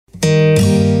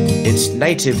It's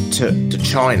native to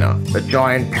China, the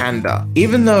giant panda.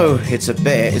 Even though it's a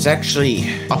bear, it's actually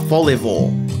a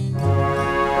folivore.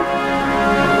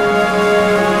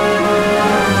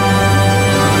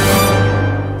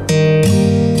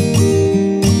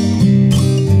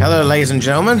 Hello, ladies and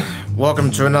gentlemen. Welcome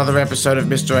to another episode of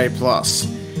Mr. A+.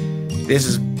 This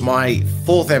is my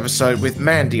 4th episode with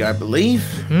Mandy, I believe.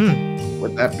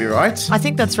 Would that be right? I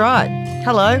think that's right.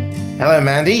 Hello. Hello,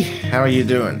 Mandy. How are you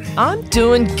doing? I'm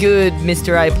doing good,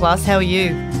 Mr. A+. How are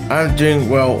you? I'm doing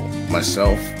well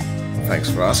myself. Thanks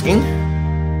for asking.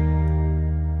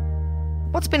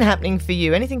 What's been happening for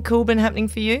you? Anything cool been happening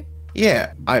for you?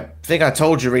 Yeah, I think I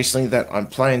told you recently that I'm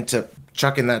planning to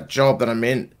chuck in that job that I'm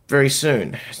in very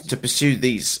soon to pursue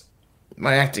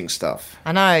my acting stuff.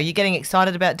 I know. You're getting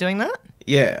excited about doing that?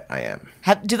 Yeah, I am.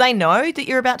 Do they know that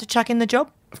you're about to chuck in the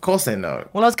job? Of course they know.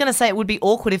 Well, I was going to say it would be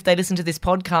awkward if they listened to this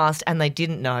podcast and they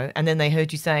didn't know, and then they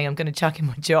heard you saying, I'm going to chuck in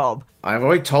my job. I've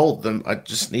already told them I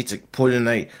just need to put in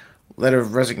a letter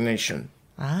of resignation.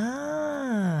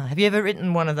 Ah. Have you ever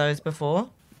written one of those before?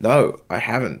 No, I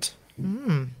haven't.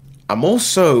 I'm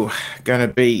also going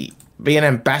to be an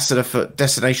ambassador for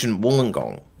Destination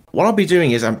Wollongong. What I'll be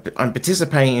doing is I'm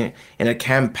participating in a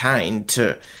campaign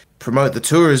to promote the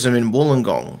tourism in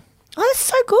Wollongong. Oh, that's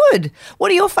so good.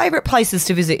 What are your favourite places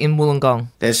to visit in Wollongong?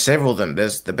 There's several of them.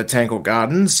 There's the Botanical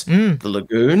Gardens, the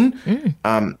Lagoon,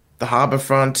 the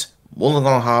harbourfront,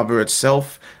 Wollongong Harbour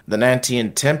itself, the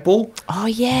Nantian Temple. Oh,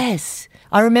 yes.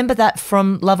 I remember that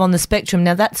from Love on the Spectrum.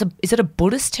 Now, is it a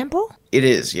Buddhist temple? It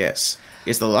is, yes.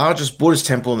 It's the largest Buddhist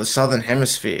temple in the Southern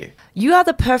Hemisphere. You are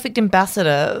the perfect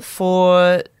ambassador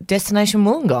for Destination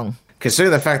Wollongong. Consider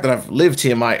the fact that I've lived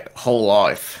here my whole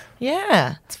life.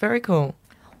 Yeah, it's very cool.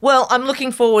 Well, I'm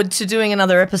looking forward to doing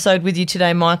another episode with you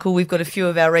today, Michael. We've got a few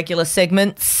of our regular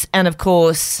segments, and of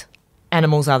course,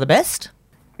 animals are the best.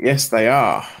 Yes, they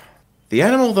are. The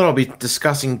animal that I'll be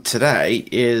discussing today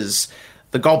is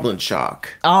the goblin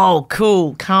shark. Oh,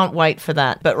 cool. Can't wait for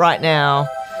that. But right now,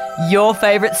 your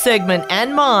favourite segment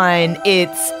and mine,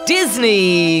 it's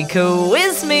Disney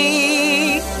Quiz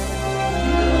Me.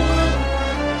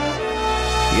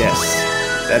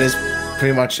 Yes, that is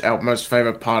pretty much our most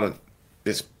favourite part of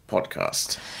this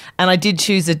podcast. And I did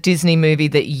choose a Disney movie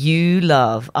that you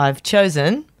love. I've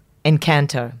chosen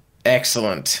Encanto.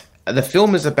 Excellent. The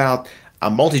film is about a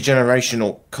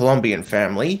multi-generational Colombian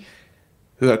family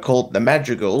who are called the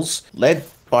Madrigals, led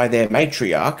by their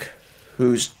matriarch,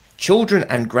 whose children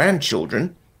and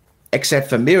grandchildren, except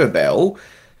for Mirabel,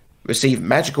 receive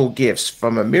magical gifts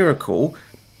from a miracle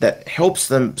that helps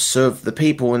them serve the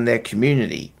people in their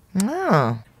community.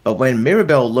 Oh. But when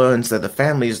Mirabel learns that the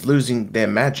family is losing their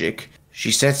magic, she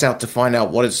sets out to find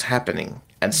out what is happening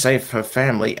and save her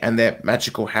family and their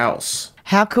magical house.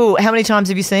 How cool. How many times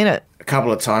have you seen it? A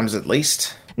couple of times at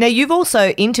least. Now, you've also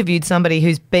interviewed somebody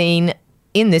who's been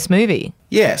in this movie.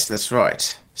 Yes, that's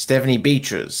right. Stephanie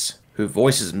Beatriz, who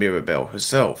voices Mirabel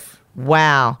herself.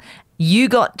 Wow. You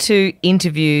got to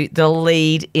interview the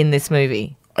lead in this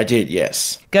movie. I did,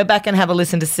 yes. Go back and have a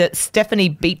listen to Stephanie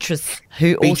Beatriz,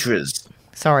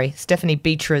 Stephanie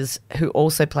Beatriz, who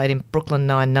also played in Brooklyn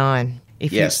Nine-Nine.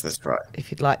 That's right. If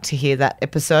you'd like to hear that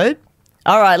episode.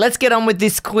 All right, let's get on with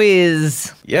this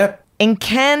quiz. Yep.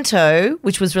 Encanto,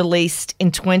 which was released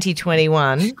in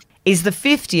 2021, is the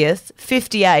 50th,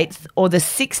 58th, or the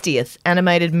 60th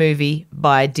animated movie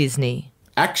by Disney.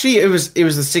 Actually, it was the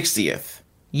 60th.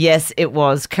 Yes, it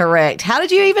was. Correct. How did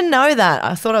you even know that?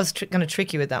 I thought I was going to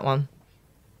trick you with that one.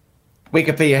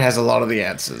 Wikipedia has a lot of the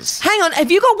answers. Hang on, have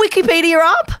you got Wikipedia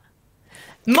up?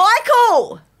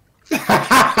 Michael!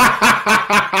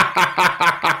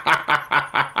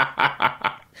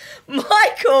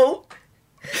 Michael!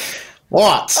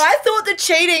 What? I thought the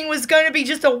cheating was going to be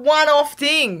just a one-off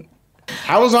thing.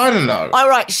 How was I to know? All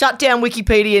right, shut down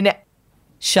Wikipedia now.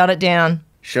 Shut it down.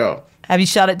 Sure. Have you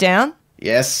shut it down?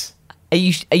 Yes. Are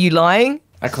you lying?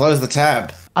 I closed the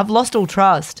tab. I've lost all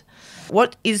trust.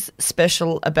 What is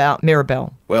special about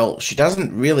Mirabel? Well, she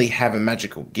doesn't really have a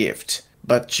magical gift,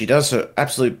 but she does her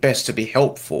absolute best to be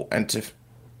helpful and to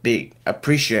be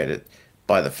appreciated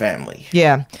by the family.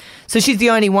 Yeah. So she's the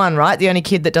only one, right? The only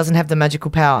kid that doesn't have the magical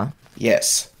power.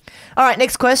 Yes. All right,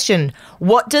 next question.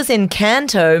 What does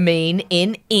Encanto mean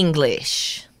in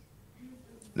English?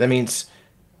 That means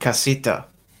casita.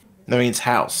 That means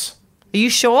house. Are you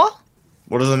sure?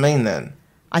 What does it mean then?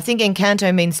 I think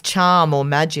Encanto means charm or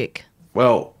magic.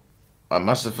 Well, I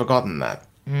must have forgotten that.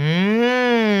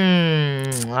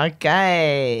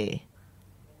 Okay.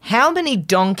 How many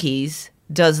donkeys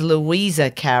does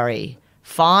Louisa carry?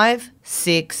 5,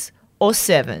 6, or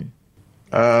 7?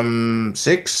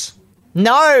 6?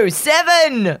 No,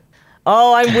 7!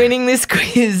 Oh, I'm winning this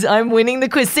quiz. I'm winning the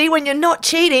quiz. See, when you're not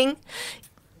cheating,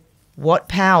 what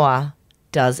power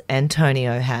does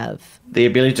Antonio have? The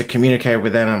ability to communicate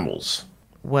with animals.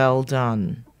 Well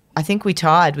done. I think we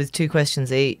tied with 2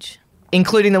 questions each,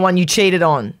 including the one you cheated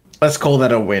on. Let's call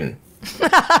that a win.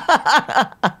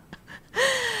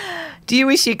 Do you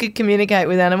wish you could communicate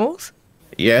with animals?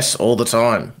 Yes, all the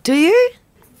time. Do you?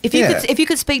 Yeah. If you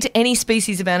could speak to any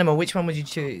species of animal, which one would you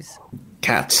choose?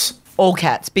 Cats. All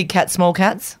cats, big cats, small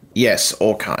cats? Yes,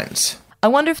 all kinds. I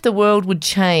wonder if the world would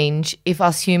change if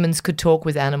us humans could talk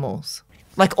with animals.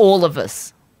 Like all of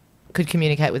us could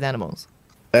communicate with animals.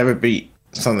 That would be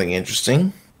something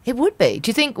interesting. It would be. Do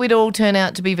you think we'd all turn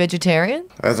out to be vegetarian?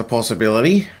 That's a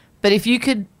possibility. But if you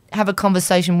could have a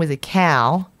conversation with a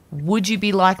cow, would you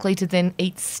be likely to then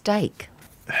eat steak?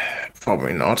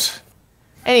 Probably not.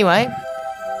 Anyway,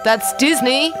 that's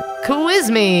Disney Quiz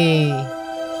Me.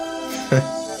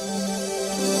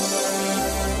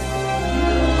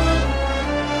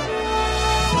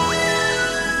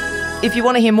 If you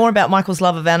want to hear more about Michael's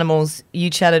love of animals,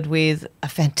 you chatted with a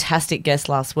fantastic guest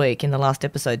last week in the last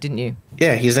episode, didn't you?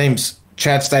 Yeah, his name's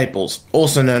Chad Staples,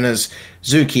 also known as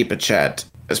Zookeeper Chad,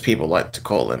 as people like to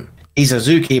call him. He's a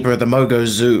zookeeper at the Mogo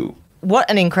Zoo. What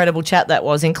an incredible chat that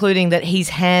was, including that he's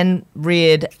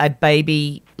hand-reared a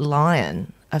baby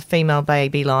lion, a female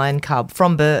baby lion cub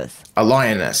from birth. A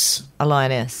lioness. A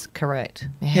lioness, correct.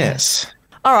 Yeah. Yes.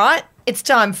 All right, it's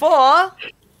time for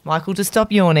Michael to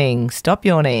stop yawning. Stop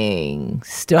yawning.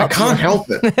 Stop. I can't help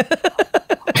it.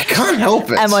 I can't help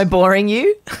it. Am I boring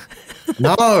you?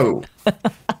 No. All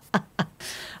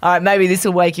right, maybe this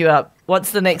will wake you up. What's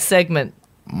the next segment?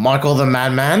 Michael the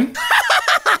Madman.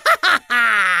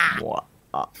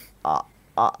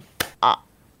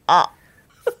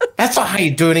 That's not how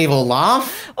you do an evil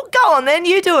laugh. Well, go on then,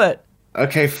 you do it.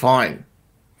 Okay, fine.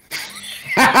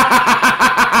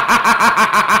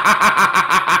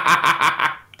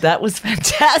 That was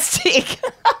fantastic.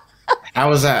 How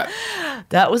was that?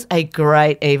 That was a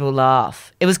great evil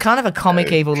laugh. It was kind of a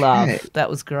comic evil laugh. That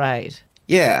was great.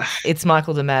 Yeah. It's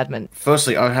Michael the Madman.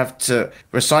 Firstly, I have to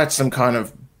recite some kind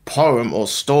of poem or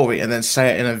story and then say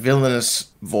it in a villainous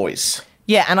voice.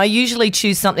 Yeah, and I usually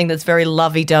choose something that's very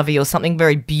lovey-dovey or something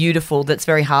very beautiful that's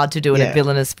very hard to do in a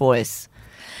villainous voice.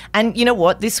 And you know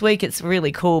what? This week it's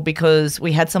really cool because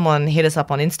we had someone hit us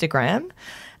up on Instagram,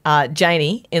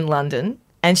 Janie in London,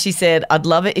 and she said, I'd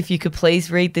love it if you could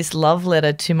please read this love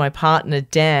letter to my partner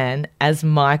Dan as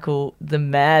Michael the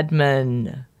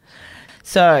Madman.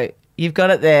 So you've got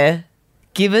it there.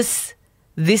 Give us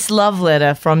this love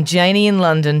letter from Janie in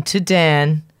London to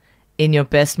Dan in your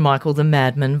best Michael the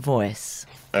Madman voice.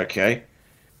 Okay.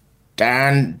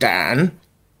 Dan,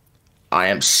 I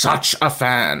am such a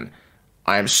fan.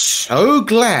 I am so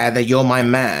glad that you're my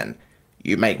man.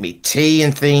 You make me tea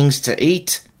and things to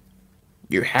eat.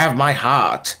 You have my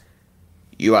heart.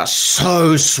 You are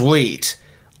so sweet.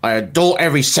 I adore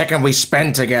every second we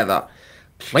spend together.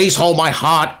 Please hold my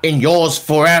heart in yours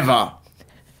forever.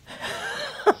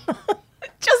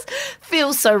 It just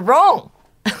feels so wrong.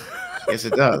 Yes,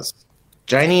 it does.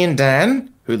 Janie and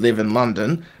Dan, who live in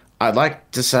London, I'd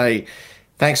like to say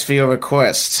thanks for your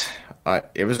request.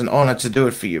 It was an honor to do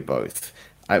it for you both.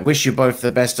 I wish you both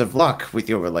the best of luck with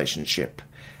your relationship.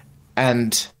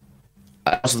 And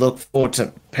I also look forward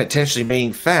to potentially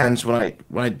meeting fans when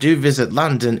I do visit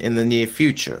London in the near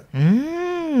future.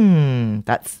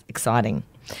 That's exciting.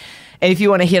 And if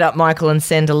you want to hit up Michael and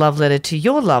send a love letter to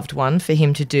your loved one for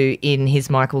him to do in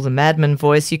his Michael the Madman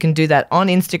voice, you can do that on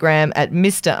Instagram at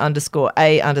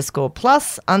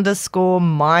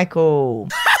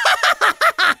Mr_A_plus_Michael.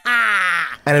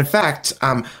 And in fact,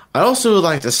 I also would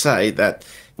like to say that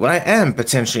when I am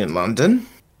potentially in London,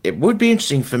 it would be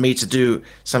interesting for me to do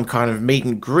some kind of meet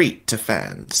and greet to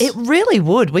fans. It really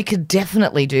would. We could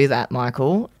definitely do that,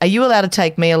 Michael. Are you allowed to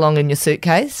take me along in your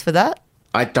suitcase for that?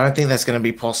 I don't think that's going to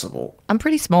be possible. I'm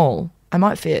pretty small. I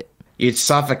might fit. You'd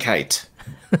suffocate.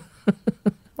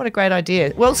 What a great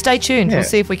idea. Well, stay tuned. Yeah. We'll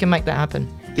see if we can make that happen.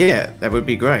 Yeah, that would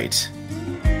be great.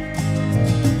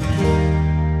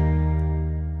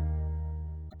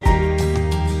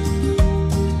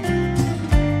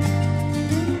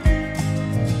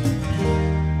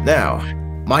 Now,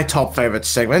 my top favorite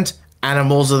segment,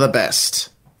 Animals Are the Best.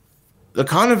 The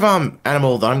kind of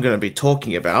animal that I'm going to be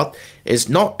talking about is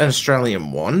not an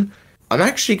Australian one. I'm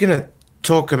actually going to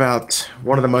talk about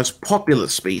one of the most popular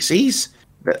species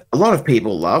that a lot of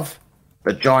people love,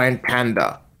 the giant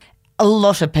panda. A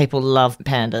lot of people love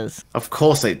pandas. Of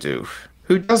course they do.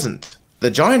 Who doesn't?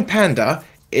 The giant panda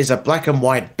is a black and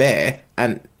white bear,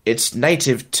 and it's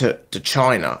native to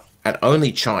China, and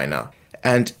only China.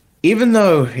 And even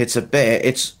though it's a bear,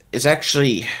 it's is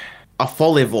actually a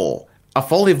folivore. A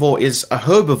folivore is a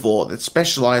herbivore that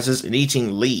specializes in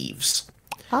eating leaves.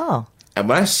 Oh. And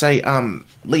when I say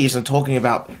leaves, I'm talking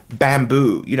about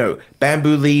bamboo. You know,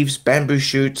 bamboo leaves, bamboo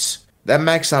shoots. That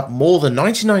makes up more than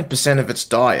 99% of its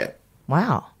diet.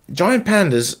 Wow. Giant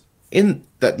pandas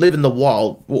that live in the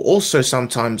wild will also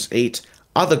sometimes eat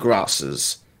other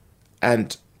grasses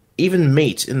and even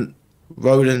meat in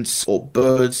rodents or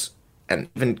birds and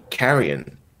even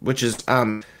carrion, which is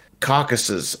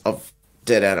carcasses of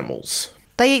dead animals.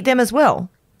 They eat them as well?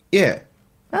 Yeah.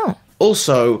 Oh.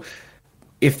 Also,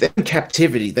 if they're in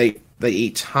captivity, they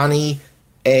eat honey,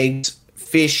 eggs,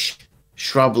 fish,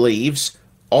 shrub leaves,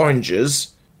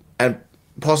 oranges, and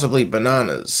possibly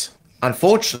bananas.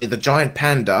 Unfortunately, the giant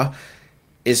panda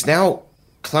is now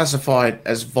classified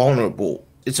as vulnerable.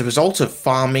 It's a result of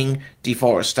farming,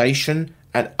 deforestation,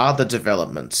 and other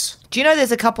developments. Do you know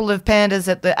there's a couple of pandas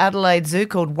at the Adelaide Zoo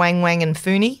called Wang Wang and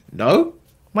Funi? No?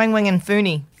 Wang Wang and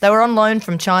Funi. They were on loan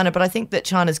from China, but I think that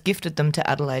China's gifted them to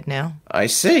Adelaide now. I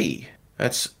see.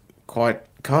 That's quite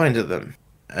kind of them.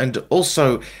 And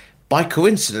also, by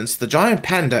coincidence, the giant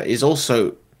panda is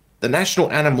also the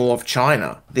national animal of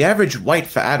China. The average weight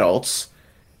for adults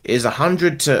is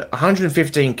 100 to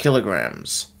 115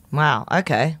 kilograms. Wow,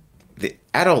 okay. The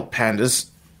adult pandas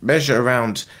measure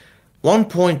around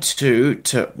 1.2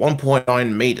 to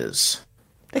 1.9 meters.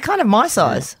 They're kind of my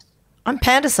size. I'm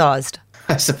panda-sized.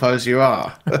 I suppose you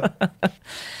are.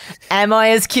 Am I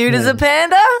as cute as a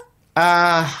panda?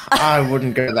 I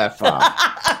wouldn't go that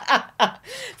far.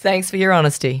 Thanks for your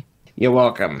honesty. You're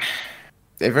welcome.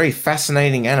 They're very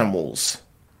fascinating animals,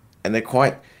 and they're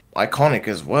quite iconic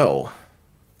as well,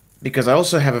 because I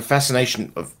also have a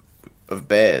fascination of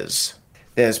bears.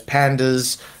 There's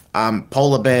pandas,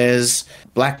 polar bears,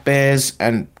 black bears,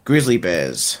 and grizzly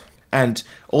bears, and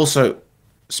also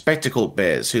spectacled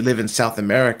bears who live in South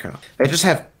America. They just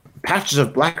have patches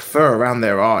of black fur around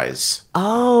their eyes.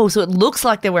 Oh, so it looks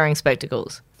like they're wearing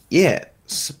spectacles. Yeah,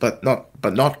 but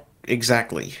not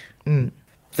exactly.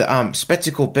 The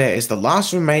spectacled bear is the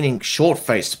last remaining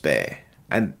short-faced bear,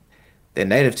 and they're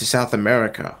native to South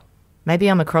America. Maybe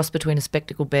I'm a cross between a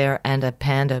spectacled bear and a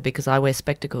panda because I wear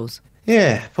spectacles.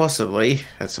 Yeah, possibly.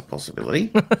 That's a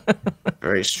possibility.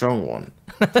 Very strong one.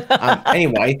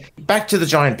 Anyway, back to the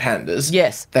giant pandas.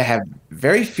 Yes. They have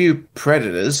very few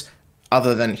predators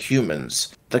other than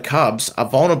humans. The cubs are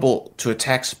vulnerable to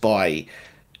attacks by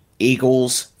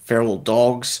eagles, feral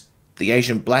dogs, the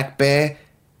Asian black bear,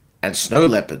 and snow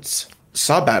leopards.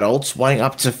 Subadults weighing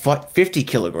up to 50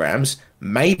 kilograms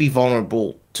may be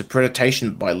vulnerable to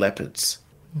predation by leopards.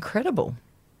 Incredible.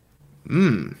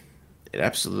 It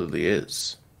absolutely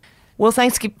is. Well,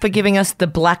 thanks for giving us the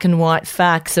black and white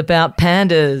facts about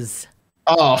pandas.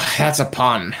 Oh, that's a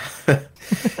pun.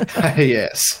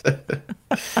 Yes.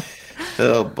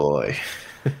 Oh, boy.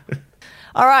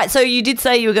 All right, so you did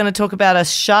say you were going to talk about a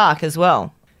shark as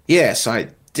well. Yes, I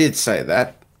did say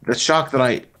that. The shark that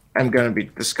I am going to be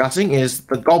discussing is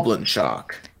the goblin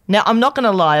shark. Now, I'm not going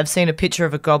to lie, I've seen a picture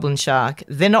of a goblin shark.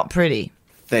 They're not pretty.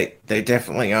 They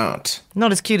definitely aren't.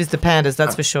 Not as cute as the pandas,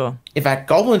 that's for sure. In fact,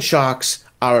 goblin sharks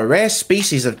are a rare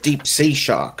species of deep-sea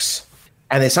sharks,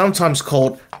 and they're sometimes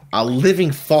called a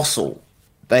living fossil.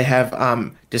 They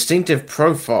have distinctive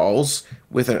profiles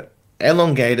with an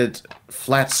elongated,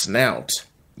 flat snout.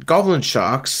 Goblin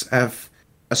sharks have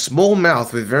a small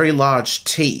mouth with very large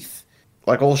teeth,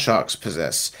 like all sharks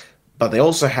possess, but they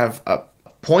also have a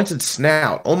pointed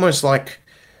snout, almost like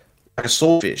a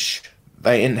swordfish.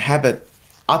 They inhabit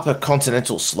upper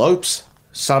continental slopes,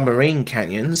 submarine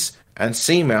canyons, and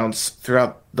seamounts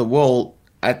throughout the world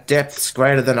at depths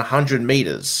greater than 100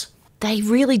 meters. They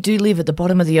really do live at the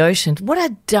bottom of the ocean. What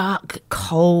a dark,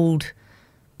 cold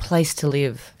place to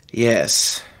live.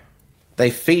 Yes. They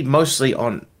feed mostly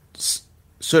on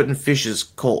certain fishes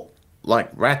called like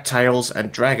rat tails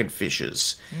and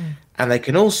dragonfishes. And they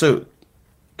can also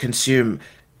consume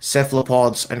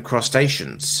cephalopods and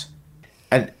crustaceans.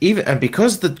 And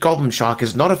because the goblin shark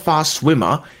is not a fast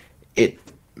swimmer, it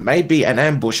may be an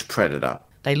ambush predator.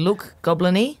 They look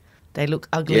goblin-y. They look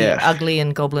ugly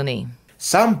and goblin-y.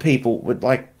 Some people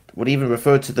would even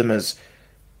refer to them as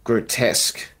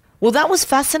grotesque. Well, that was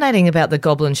fascinating about the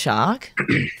goblin shark.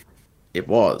 It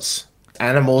was.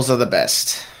 Animals are the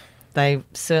best. They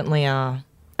certainly are.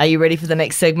 Are you ready for the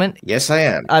next segment? Yes, I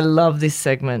am. I love this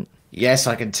segment. Yes,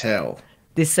 I can tell.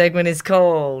 This segment is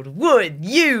called Would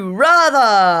You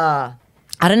Rather?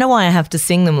 I don't know why I have to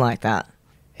sing them like that.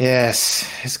 Yes,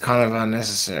 it's kind of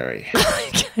unnecessary.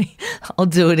 Okay, I'll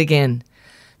do it again.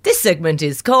 This segment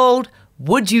is called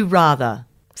Would You Rather?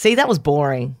 See, that was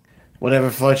boring. Whatever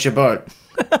floats your boat.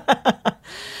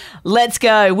 Let's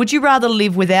go. Would you rather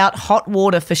live without hot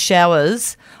water for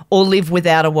showers or live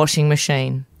without a washing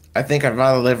machine? I think I'd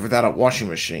rather live without a washing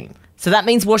machine. So that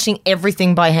means washing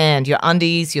everything by hand. Your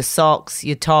undies, your socks,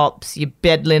 your tops, your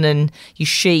bed linen, your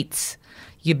sheets,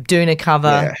 your doona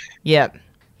cover. Yeah.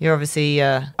 You're obviously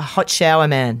a hot shower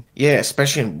man. Yeah,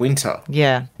 especially in winter.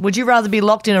 Yeah. Would you rather be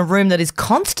locked in a room that is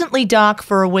constantly dark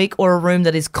for a week or a room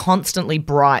that is constantly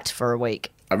bright for a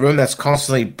week? A room that's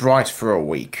constantly bright for a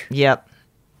week. Yep.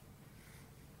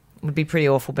 It would be pretty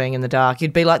awful being in the dark.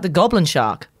 You'd be like the goblin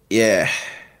shark. Yeah.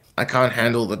 I can't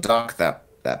handle the dark that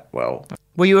well.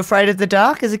 Were you afraid of the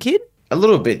dark as a kid? A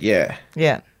little bit, yeah.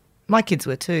 Yeah. My kids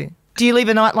were too. Do you leave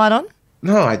a nightlight on?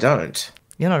 No, I don't.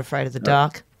 You're not afraid of the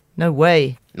dark? No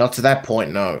way. Not to that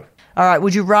point, no. All right.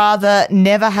 Would you rather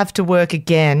never have to work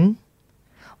again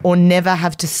or never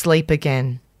have to sleep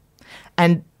again?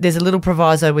 And there's a little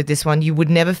proviso with this one. You would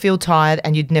never feel tired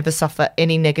and you'd never suffer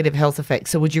any negative health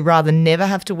effects. So would you rather never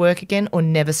have to work again or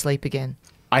never sleep again?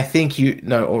 I think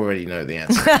already know the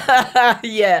answer.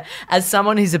 Yeah. As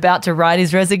someone who's about to write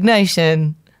his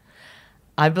resignation,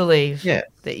 I believe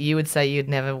that you would say you'd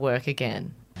never work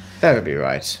again. That would be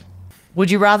right. Would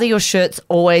you rather your shirts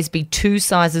always be 2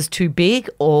 sizes too big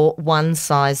or 1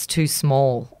 size too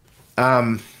small?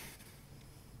 2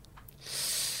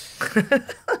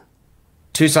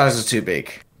 sizes too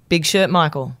big. Big shirt,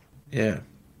 Michael. Yeah.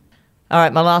 All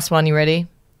right, my last one. You ready?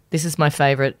 This is my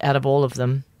favourite out of all of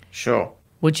them. Sure.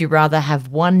 Would you rather have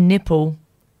 1 nipple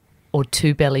or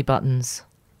 2 belly buttons?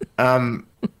 I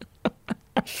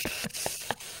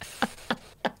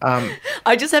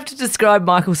just have to describe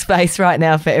Michael's face right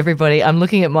now for everybody. I'm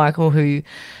looking at Michael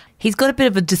he's got a bit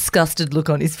of a disgusted look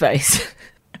on his face.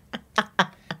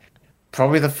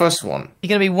 Probably the first one. You're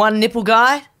going to be 1 nipple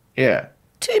guy? Yeah.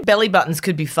 2 belly buttons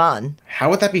could be fun. How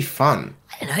would that be fun?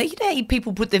 I don't know. You know how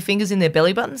people put their fingers in their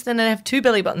belly buttons? Then they have 2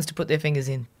 belly buttons to put their fingers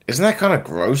in. Isn't that kind of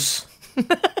gross?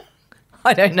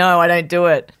 I don't know. I don't do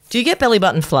it. Do you get belly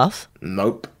button fluff?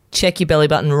 Nope. Check your belly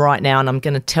button right now, and I'm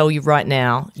going to tell you right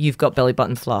now you've got belly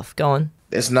button fluff. Go on.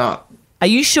 There's not. Are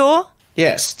you sure?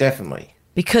 Yes, definitely.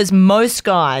 Because most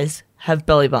guys have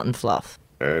belly button fluff.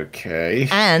 Okay.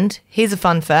 And here's a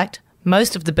fun fact.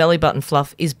 Most of the belly button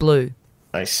fluff is blue.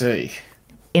 I see.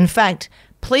 In fact,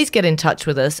 please get in touch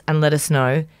with us and let us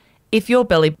know if your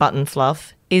belly button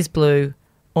fluff is blue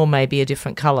or maybe a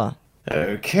different colour.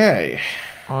 Okay.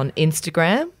 On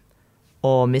Instagram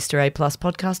or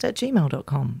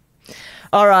mrapluspodcast@gmail.com.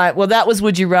 All right, well, that was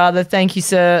Would You Rather. Thank you,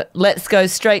 sir. Let's go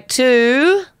straight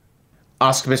to...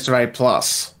 Ask Mr. A+.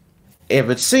 It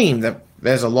would seem that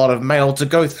there's a lot of mail to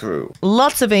go through.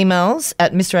 Lots of emails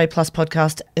at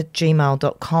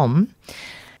mrapluspodcast@gmail.com.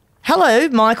 Hello,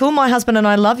 Michael. My husband and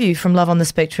I love you from Love on the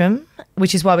Spectrum,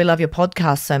 which is why we love your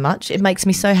podcast so much. It makes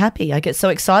me so happy. I get so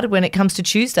excited when it comes to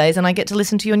Tuesdays and I get to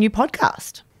listen to your new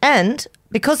podcast. And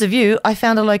because of you, I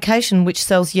found a location which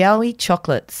sells Yowie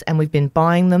chocolates and we've been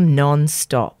buying them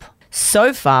non-stop.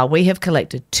 So far, we have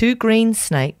collected 2 green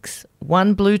snakes,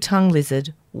 1 blue-tongue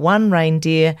lizard, 1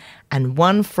 reindeer, and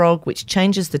 1 frog which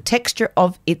changes the texture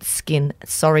of its skin.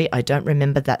 Sorry, I don't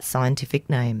remember that scientific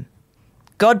name.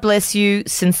 God bless you.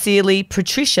 Sincerely,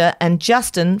 Patricia and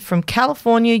Justin from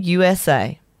California,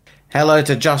 USA. Hello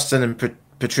to Justin and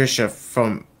Patricia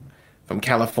from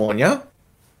California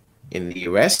in the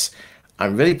US.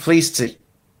 I'm really pleased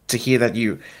to hear that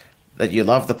you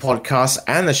love the podcast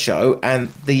and the show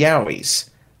and the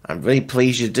Yowies. I'm really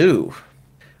pleased you do.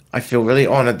 I feel really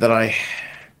honored that I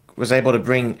was able to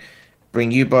bring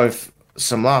you both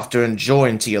some laughter and joy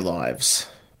into your lives.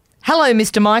 Hello,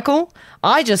 Mr. Michael.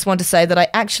 I just want to say that I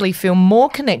actually feel more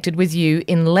connected with you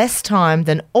in less time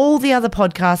than all the other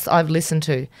podcasts I've listened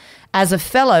to. As a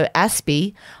fellow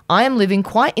Aspie, I am living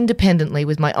quite independently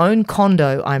with my own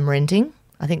condo I'm renting.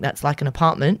 I think that's like an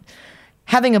apartment.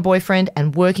 Having a boyfriend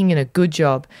and working in a good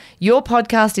job. Your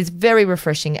podcast is very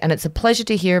refreshing and it's a pleasure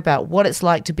to hear about what it's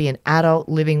like to be an adult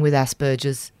living with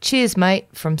Asperger's. Cheers, mate,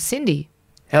 from Cindy.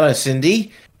 Hello,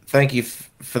 Cindy. Thank you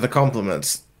for the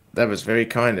compliments. That was very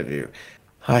kind of you.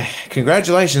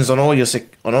 Congratulations on all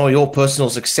your personal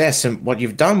success and what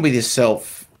you've done with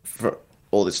yourself for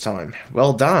all this time.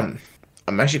 Well done.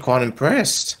 I'm actually quite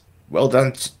impressed. Well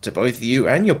done to both you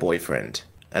and your boyfriend.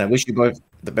 And I wish you both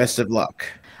the best of luck.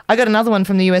 I got another one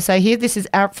from the USA here. This is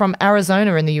from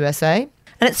Arizona in the USA.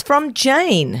 And it's from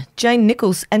Jane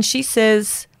Nichols. And she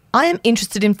says, I am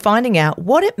interested in finding out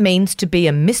what it means to be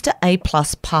a Mr. A+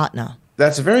 partner.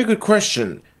 That's a very good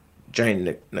question,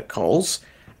 Jane Nichols.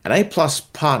 An A+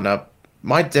 partner,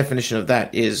 my definition of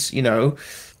that is,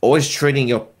 always treating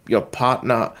your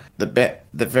partner the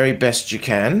very best you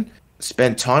can.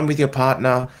 Spend time with your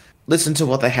partner, listen to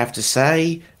what they have to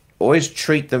say, always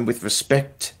treat them with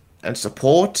respect and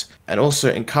support, and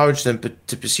also encourage them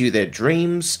to pursue their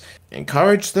dreams,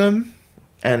 encourage them,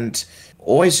 and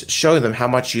always show them how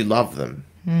much you love them.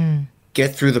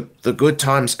 Get through the good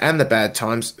times and the bad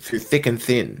times through thick and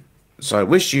thin. So I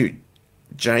wish you,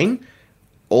 Jane,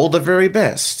 all the very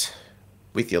best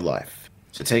with your life.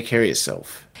 So take care of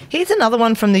yourself. Here's another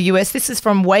one from the US. This is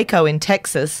from Waco in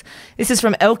Texas. This is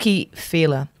from Elkie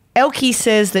Feeler. Elkie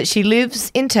says that she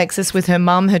lives in Texas with her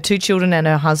mum, her 2 children and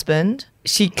her husband.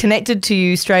 She connected to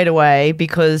you straight away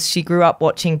because she grew up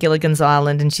watching Gilligan's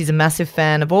Island and she's a massive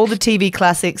fan of all the TV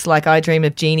classics like I Dream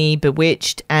of Jeannie,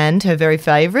 Bewitched, and her very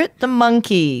favourite, The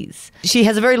Monkees. She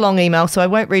has a very long email, so I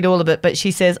won't read all of it, but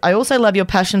she says, I also love your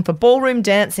passion for ballroom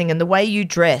dancing and the way you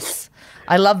dress.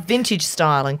 I love vintage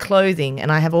style and clothing,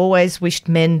 and I have always wished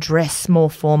men dress more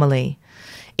formally.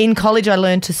 In college, I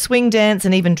learned to swing dance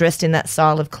and even dressed in that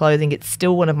style of clothing. It's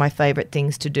still one of my favourite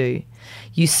things to do.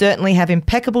 You certainly have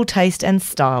impeccable taste and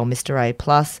style, Mr. A+.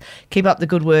 Keep up the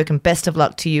good work and best of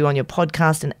luck to you on your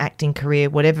podcast and acting career.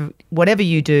 Whatever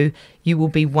you do, you will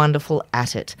be wonderful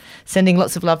at it. Sending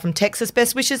lots of love from Texas.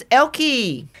 Best wishes,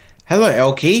 Elkie. Hello,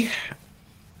 Elkie.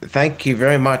 Thank you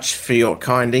very much for your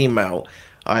kind email.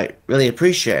 I really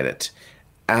appreciate it.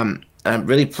 I'm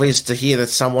really pleased to hear that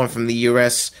someone from the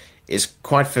US is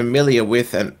quite familiar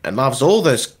with and loves all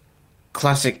those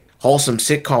classic wholesome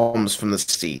sitcoms from the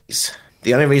 60s.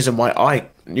 The only reason why I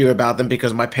knew about them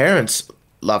because my parents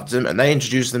loved them and they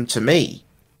introduced them to me.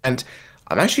 And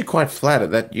I'm actually quite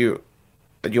flattered that you're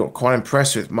quite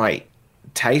impressed with my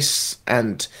tastes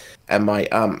and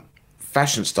my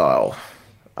fashion style.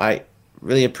 I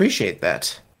really appreciate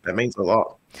that. That means a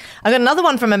lot. I got another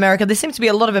one from America. There seems to be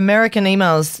a lot of American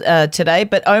emails today,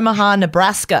 but Omaha,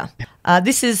 Nebraska.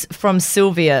 This is from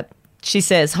Sylvia. She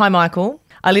says, Hi, Michael.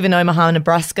 I live in Omaha,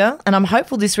 Nebraska, and I'm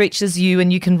hopeful this reaches you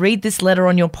and you can read this letter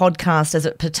on your podcast as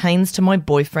it pertains to my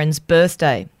boyfriend's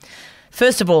birthday.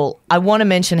 First of all, I want to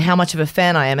mention how much of a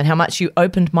fan I am and how much you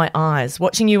opened my eyes.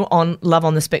 Watching you on Love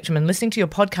on the Spectrum and listening to your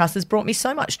podcast has brought me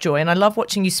so much joy, and I love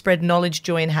watching you spread knowledge,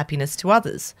 joy, and happiness to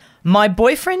others. My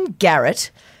boyfriend,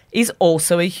 Garrett, is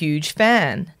also a huge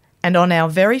fan. And on our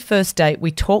very first date,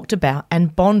 we talked about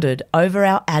and bonded over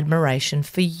our admiration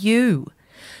for you.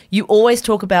 You always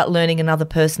talk about learning another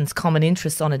person's common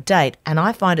interests on a date, and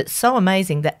I find it so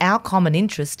amazing that our common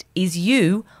interest is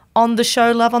you on the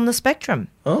show Love on the Spectrum.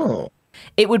 Oh.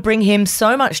 It would bring him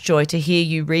so much joy to hear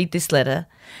you read this letter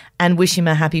and wish him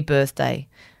a happy birthday.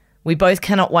 We both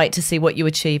cannot wait to see what you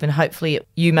achieve, and hopefully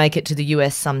you make it to the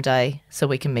US someday so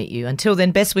we can meet you. Until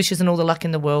then, best wishes and all the luck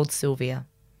in the world, Sylvia.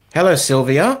 Hello,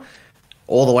 Sylvia.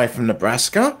 All the way from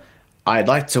Nebraska. I'd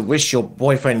like to wish your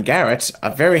boyfriend Garrett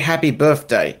a very happy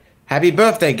birthday. Happy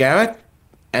birthday, Garrett,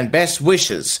 and best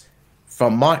wishes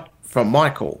from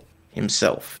Michael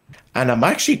himself. And I'm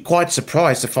actually quite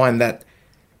surprised to find that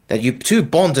you two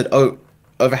bonded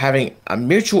over having a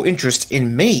mutual interest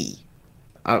in me.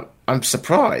 I'm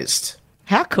surprised.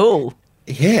 How cool.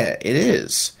 Yeah, it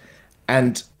is.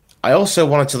 And I also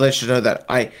wanted to let you know that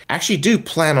I actually do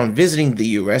plan on visiting the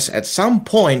US at some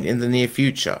point in the near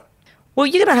future. Well,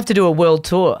 you're going to have to do a world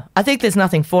tour. I think there's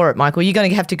nothing for it, Michael. You're going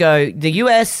to have to go the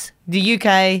US, the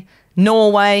UK,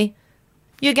 Norway.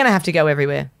 You're going to have to go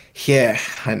everywhere. Yeah,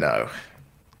 I know.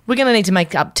 We're going to need to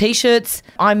make up T-shirts.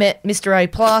 I met Mr. A+.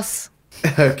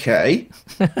 Okay.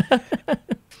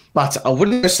 But I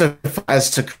wouldn't go so far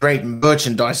as to create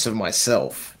merchandise of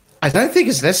myself. I don't think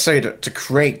it's necessary to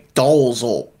create dolls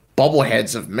or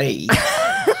bobbleheads of me.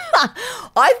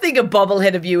 I think a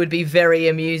bobblehead of you would be very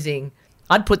amusing.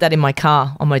 I'd put that in my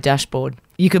car on my dashboard.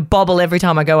 You could bobble every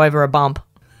time I go over a bump.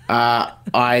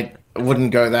 I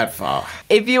wouldn't go that far.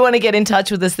 If you want to get in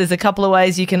touch with us, there's a couple of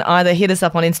ways. You can either hit us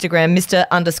up on Instagram,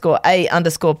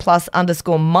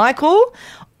 Mr_A_plus_Michael,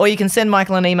 or you can send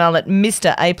Michael an email at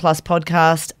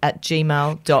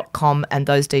mrapluspodcast@gmail.com, and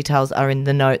those details are in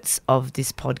the notes of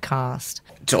this podcast.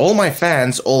 To all my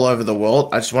fans all over the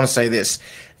world, I just want to say this.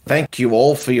 Thank you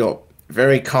all for your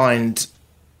very kind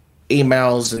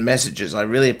emails and messages. I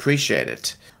really appreciate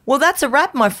it. Well, that's a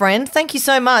wrap, my friend. Thank you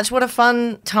so much. What a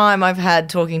fun time I've had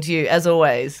talking to you, as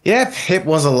always. Yep, it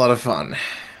was a lot of fun.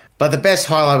 But the best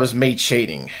highlight was me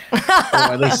cheating.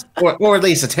 or at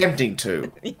least attempting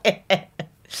to. Yeah.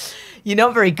 You're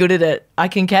not very good at it. I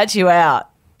can catch you out.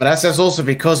 But that's also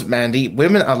because, Mandy,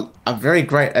 women are very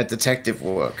great at detective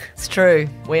work. It's true.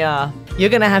 We are. You're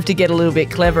going to have to get a little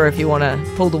bit clever if you want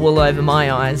to pull the wool over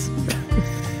my eyes.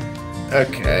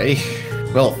 Okay.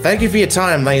 Well, thank you for your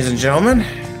time, ladies and gentlemen.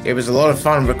 It was a lot of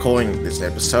fun recording this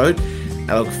episode.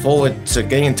 I look forward to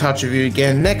getting in touch with you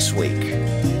again next week.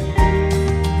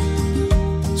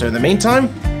 So in the meantime,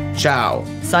 Ciao.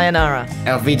 Sayonara.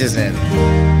 Auf Wiedersehen.